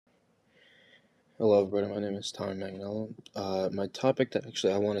Hello, everybody. My name is Tom Magnello. My topic that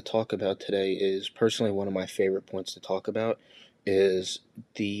actually I want to talk about today is personally one of my favorite points to talk about is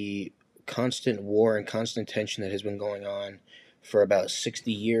the constant war and constant tension that has been going on for about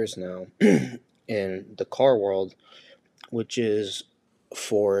 60 years now in the car world, which is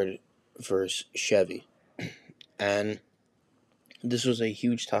Ford versus Chevy. And this was a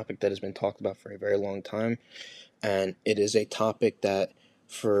huge topic that has been talked about for a very long time, and it is a topic that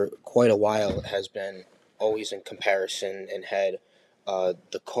for quite a while has been always in comparison and had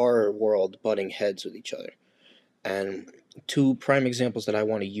the car world butting heads with each other. And two prime examples that I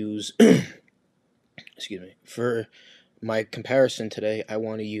want to use, excuse me, for my comparison today, I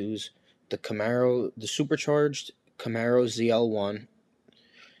want to use the supercharged Camaro ZL1,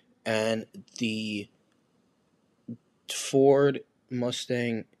 and the Ford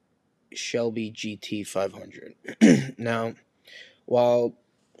Mustang Shelby Gt500. Now, while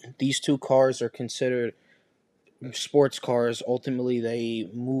these two cars are considered sports cars, ultimately they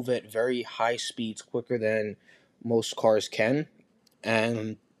move at very high speeds, quicker than most cars can,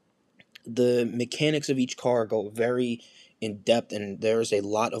 and the mechanics of each car go very in depth, and there's a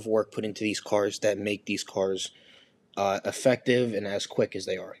lot of work put into these cars that make these cars effective and as quick as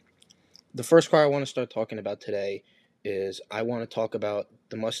they are. The first car I want to start talking about today is I want to talk about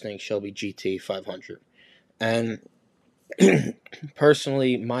the Mustang Shelby GT500. And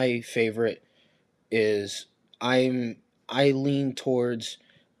personally, my favorite is I lean towards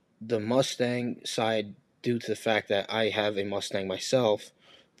the Mustang side due to the fact that I have a Mustang myself,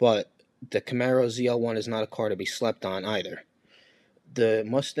 but the Camaro ZL1 is not a car to be slept on either.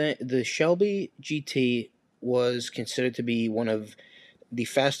 The Shelby GT was considered to be one of the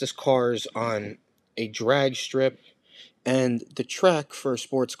fastest cars on a drag strip and the track for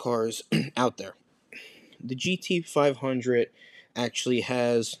sports cars out there. The GT500 actually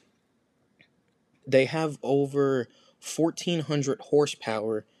they have over 1,400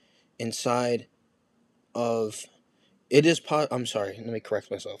 horsepower inside of I'm sorry, let me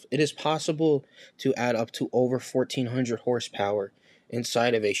correct myself. It is possible to add up to over 1,400 horsepower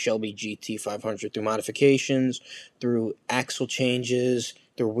inside of a Shelby GT500 through modifications, through axle changes,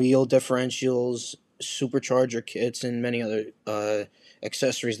 through wheel differentials, supercharger kits, and many other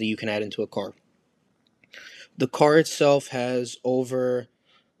accessories that you can add into a car. The car itself has over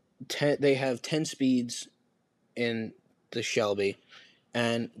 10, they have 10 speeds in the Shelby,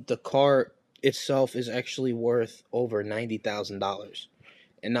 and the car itself is actually worth over $90,000.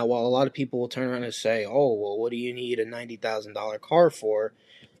 And now, while a lot of people will turn around and say, "Oh, well, what do you need a $90,000 car for?"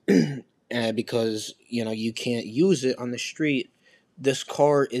 Because you can't use it on the street. This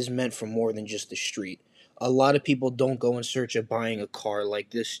car is meant for more than just the street. A lot of people don't go in search of buying a car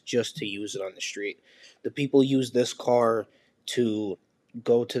like this just to use it on the street. The people use this car to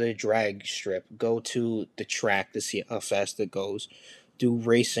go to the drag strip, go to the track to see how fast it goes, do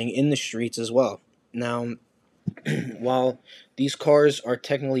racing in the streets as well. Now, while these cars are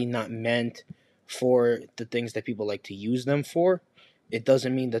technically not meant for the things that people like to use them for, it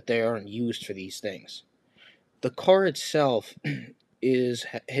doesn't mean that they aren't used for these things. The car itself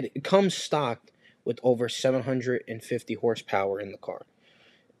it comes stocked with over 750 horsepower in the car,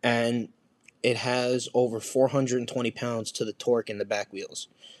 and it has over 420 pounds to the torque in the back wheels.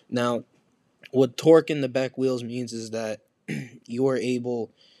 Now, what torque in the back wheels means is that you are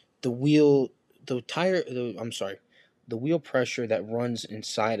able, the wheel, the tire, the, I'm sorry, the wheel pressure that runs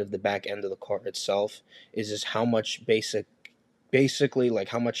inside of the back end of the car itself is just how much basically like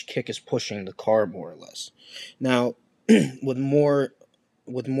how much kick is pushing the car more or less. Now, with more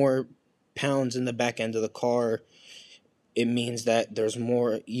with more pounds in the back end of the car, it means that there's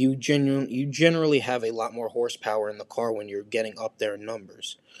more. You generally have a lot more horsepower in the car when you're getting up there in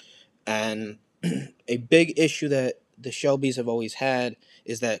numbers. And a big issue that the Shelbys have always had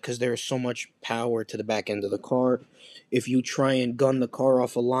is that because there is so much power to the back end of the car, if you try and gun the car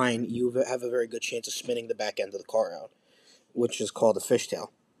off a line, you have a very good chance of spinning the back end of the car out, which is called a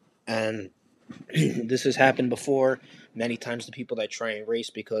fishtail. And this has happened before many times to people that try and race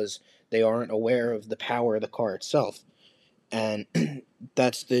because they aren't aware of the power of the car itself. And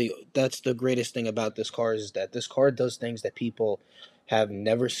that's the greatest thing about this car is that this car does things that people have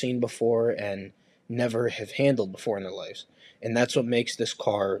never seen before and never have handled before in their lives. And that's what makes this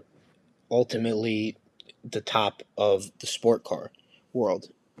car ultimately the top of the sport car world.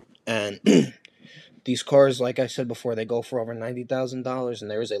 And these cars, like I said before, they go for over $90,000,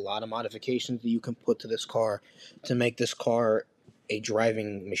 and there is a lot of modifications that you can put to this car to make this car a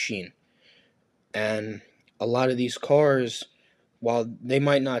driving machine. And a lot of these cars, while they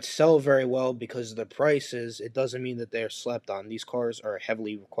might not sell very well because of the prices, it doesn't mean that they're slept on. These cars are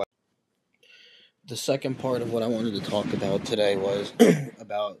heavily requested. The second part of what I wanted to talk about today was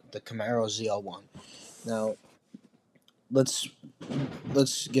about the Camaro ZL1. Now, let's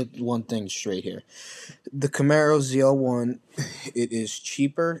let's get one thing straight here. The Camaro ZL1, it is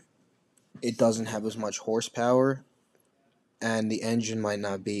cheaper. It doesn't have as much horsepower, and the engine might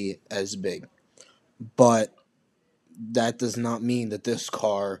not be as big. But that does not mean that this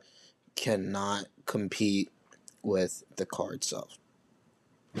car cannot compete with the car itself.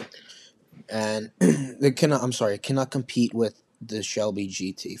 And it cannot compete with the Shelby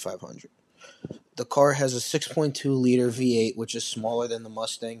GT500. The car has a 6.2 liter V8, which is smaller than the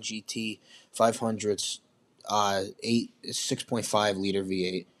Mustang GT500's 6.5 liter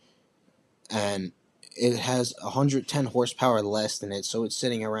V8, and it has 110 horsepower less than it, so it's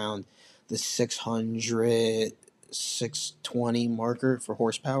sitting around the 600, 620 marker for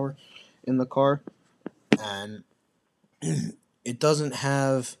horsepower in the car, and it doesn't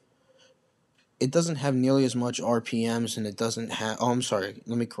have nearly as much RPMs, and it doesn't have. Oh, I'm sorry.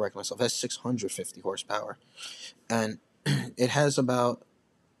 Let me correct myself. It has 650 horsepower, and it has about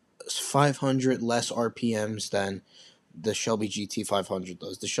 500 less RPMs than the Shelby GT500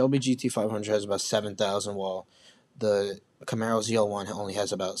 does. The Shelby GT500 has about 7,000, while the Camaro ZL1 only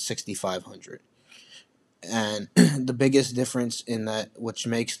has about 6,500. And the biggest difference in that, which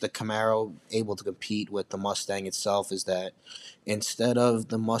makes the Camaro able to compete with the Mustang itself, is that instead of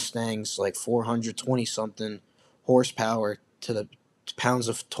the Mustang's like 420 something horsepower to the pounds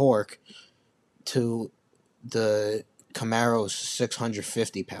of torque to the Camaro's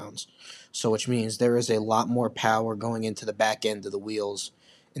 650 pounds. So, which means there is a lot more power going into the back end of the wheels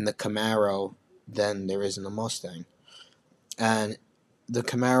in the Camaro than there is in the Mustang. And the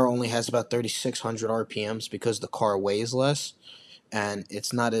Camaro only has about 3,600 RPMs because the car weighs less, and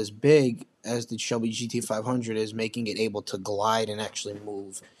it's not as big as the Shelby GT500 is, making it able to glide and actually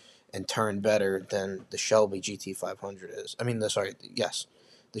move and turn better than the Shelby GT500 is.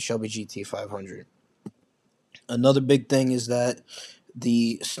 The Shelby GT500. Another big thing is that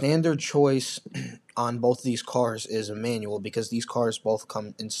the standard choice on both of these cars is a manual, because these cars both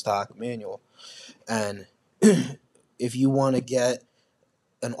come in stock manual. And if you want to get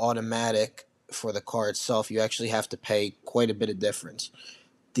an automatic for the car itself, you actually have to pay quite a bit of difference.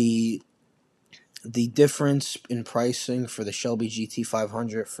 The the difference in pricing for the Shelby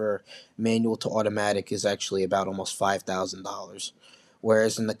GT500 for manual to automatic is actually about almost $5,000,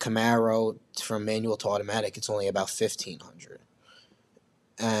 whereas in the Camaro from manual to automatic it's only about 1,500.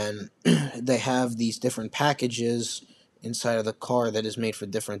 And they have these different packages inside of the car that is made for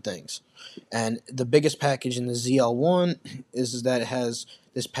different things. And the biggest package in the ZL1 is that it has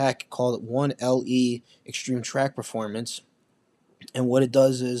this pack called 1LE Extreme Track Performance. And what it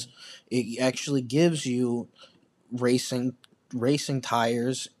does is it actually gives you racing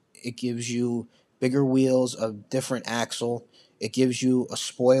tires. It gives you bigger wheels, a different axle. It gives you a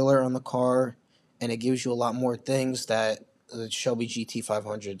spoiler on the car, and it gives you a lot more things that the Shelby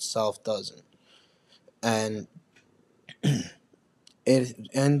GT500 itself doesn't. And it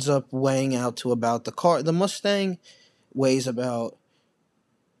ends up weighing out to about the Mustang weighs about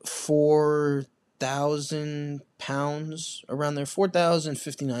 4,000 pounds, around there,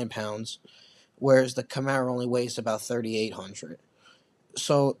 4,059 pounds, whereas the Camaro only weighs about 3,800.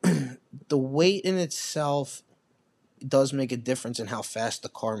 So the weight in itself does make a difference in how fast the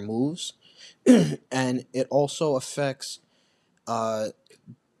car moves, and it also affects uh,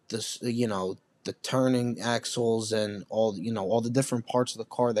 this, the turning axles and all the different parts of the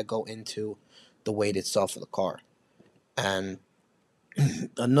car that go into the weight itself of the car. And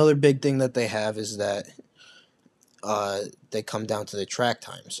another big thing that they have is that they come down to the track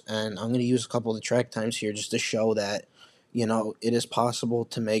times, and I'm going to use a couple of the track times here just to show that it is possible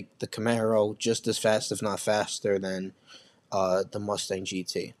to make the Camaro just as fast, if not faster, than the Mustang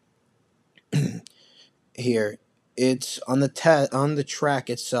GT. Here, it's on the track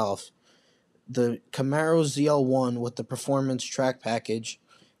itself. The Camaro ZL1 with the performance track package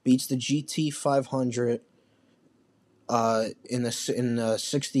beats the GT500 in a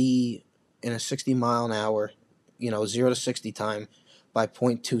 60 mile an hour, 0 to 60 time by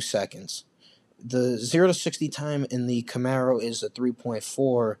 0.2 seconds. The 0 to 60 time in the Camaro is a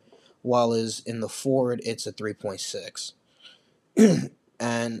 3.4, while is in the Ford it's a 3.6.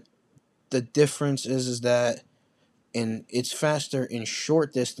 And the difference is that it's faster in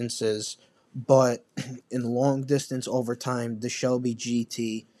short distances, but in long distance over time, the Shelby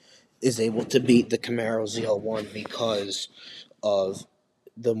GT is able to beat the Camaro ZL1 because of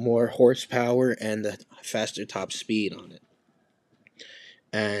the more horsepower and the faster top speed on it.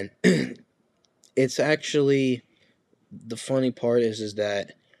 And it's actually, the funny part is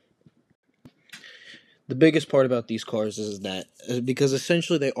that The biggest part about these cars is that because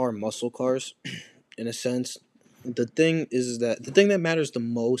essentially they are muscle cars in a sense. The thing that matters the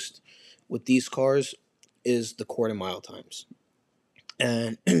most with these cars is the quarter mile times.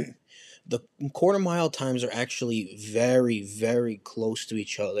 And the quarter mile times are actually very, very close to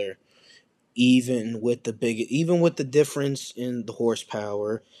each other, even with the difference in the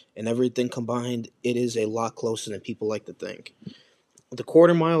horsepower and everything combined. It is a lot closer than people like to think. The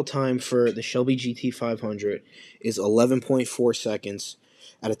quarter mile time for the Shelby GT500 is 11.4 seconds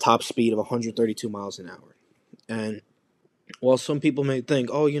at a top speed of 132 miles an hour. And while some people may think,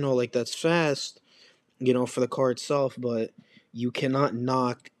 oh, like that's fast, for the car itself, but you cannot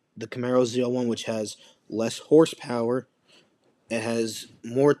knock the Camaro ZL1, which has less horsepower. It has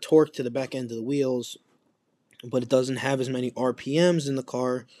more torque to the back end of the wheels, but it doesn't have as many RPMs in the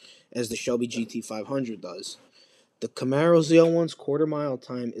car as the Shelby GT500 does. The Camaro ZL1's quarter mile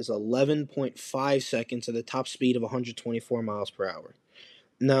time is 11.5 seconds at the top speed of 124 miles per hour.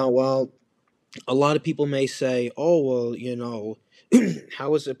 Now, while a lot of people may say, oh, well,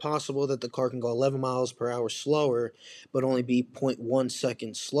 how is it possible that the car can go 11 miles per hour slower, but only be zero point 0.1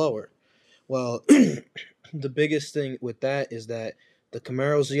 seconds slower? Well, the biggest thing with that is that the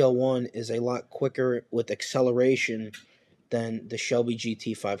Camaro ZL1 is a lot quicker with acceleration than the Shelby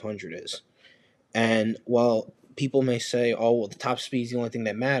GT500 is. And while people may say, oh, well, the top speed is the only thing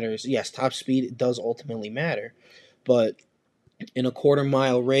that matters, yes, top speed does ultimately matter. But in a quarter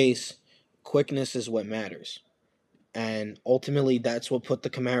mile race, quickness is what matters. And ultimately, that's what put the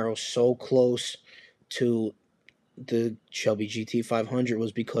Camaro so close to the Shelby GT500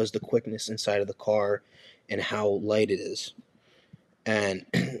 was because the quickness inside of the car and how light it is. And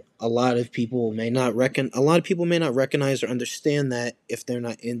a lot of people may not recognize or understand that if they're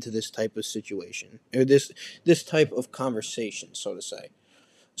not into this type of situation or this type of conversation, so to say.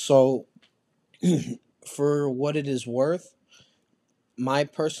 So, for what it is worth, my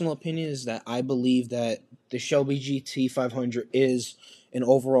personal opinion is that I believe that the Shelby GT500 is an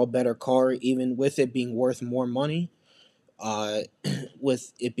overall better car, even with it being worth more money, uh,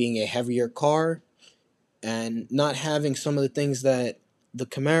 with it being a heavier car, and not having some of the things that the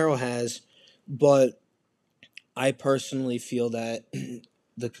Camaro has. But I personally feel that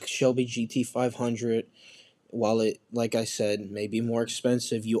the Shelby GT500, while it, like I said, may be more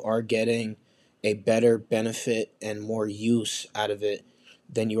expensive, you are getting a better benefit and more use out of it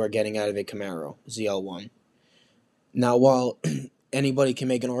than you are getting out of a Camaro ZL1. Now, while anybody can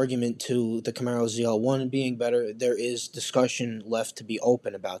make an argument to the Camaro ZL1 being better, there is discussion left to be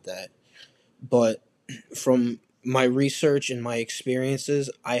open about that. But from my research and my experiences,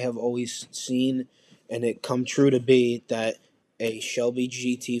 I have always seen and it come true to be that a Shelby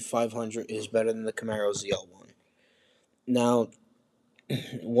GT500 is better than the Camaro ZL1. Now,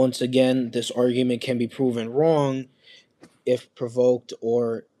 once again, this argument can be proven wrong if provoked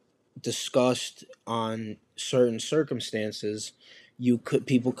or discussed on certain circumstances.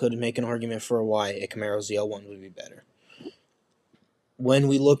 People could make an argument for why a Camaro ZL1 would be better. When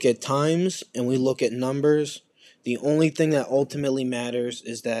we look at times and we look at numbers, the only thing that ultimately matters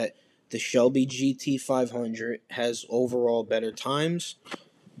is that the Shelby GT500 has overall better times,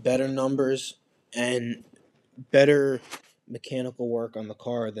 better numbers, and better mechanical work on the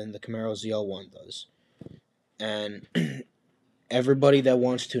car than the Camaro ZL1 does. And everybody that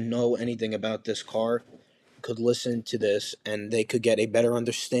wants to know anything about this car could listen to this and they could get a better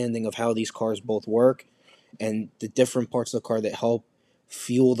understanding of how these cars both work and the different parts of the car that help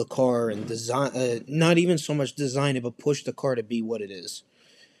fuel the car and design, not even so much design it, but push the car to be what it is.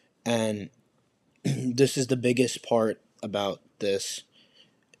 And this is the biggest part about this.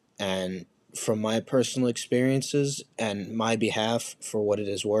 And from my personal experiences and my behalf, for what it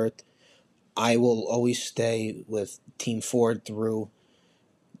is worth, I will always stay with Team Ford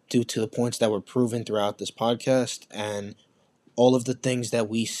due to the points that were proven throughout this podcast and all of the things that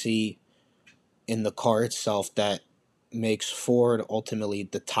we see in the car itself that makes Ford ultimately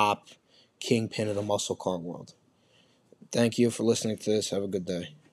the top kingpin of the muscle car world. Thank you for listening to this. Have a good day.